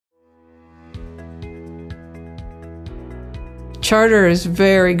Charter is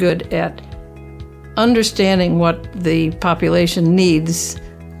very good at understanding what the population needs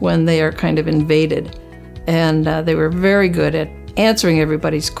when they are kind of invaded. And they were very good at answering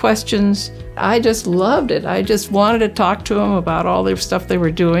everybody's questions. I just loved it. I just wanted to talk to them about all the stuff they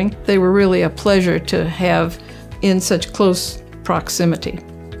were doing. They were really a pleasure to have in such close proximity.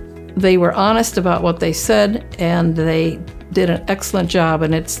 They were honest about what they said, and they did an excellent job,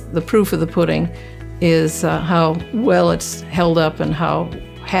 and it's the proof of the pudding is how well it's held up and how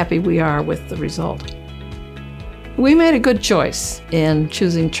happy we are with the result. We made a good choice in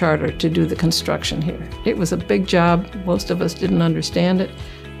choosing Charter to do the construction here. It was a big job. Most of us didn't understand it,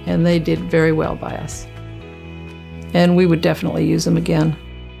 and they did very well by us. And we would definitely use them again.